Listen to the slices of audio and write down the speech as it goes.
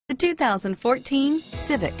The 2014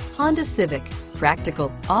 Civic, Honda Civic.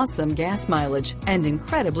 Practical, awesome gas mileage, and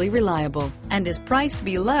incredibly reliable, and is priced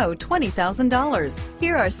below $20,000.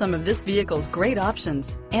 Here are some of this vehicle's great options: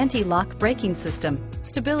 anti-lock braking system,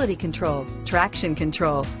 stability control, traction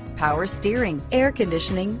control, power steering, air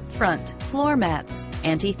conditioning, front, floor mats,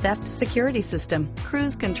 anti-theft security system,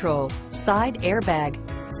 cruise control, side airbag,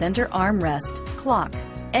 center armrest, clock,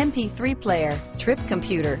 MP3 player, trip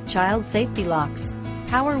computer, child safety locks,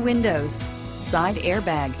 power windows, side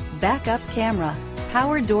airbag, backup camera,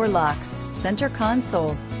 power door locks, center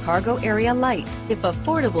console, cargo area light. If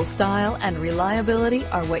affordable style and reliability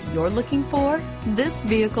are what you're looking for, this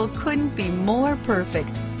vehicle couldn't be more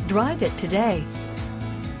perfect. Drive it today.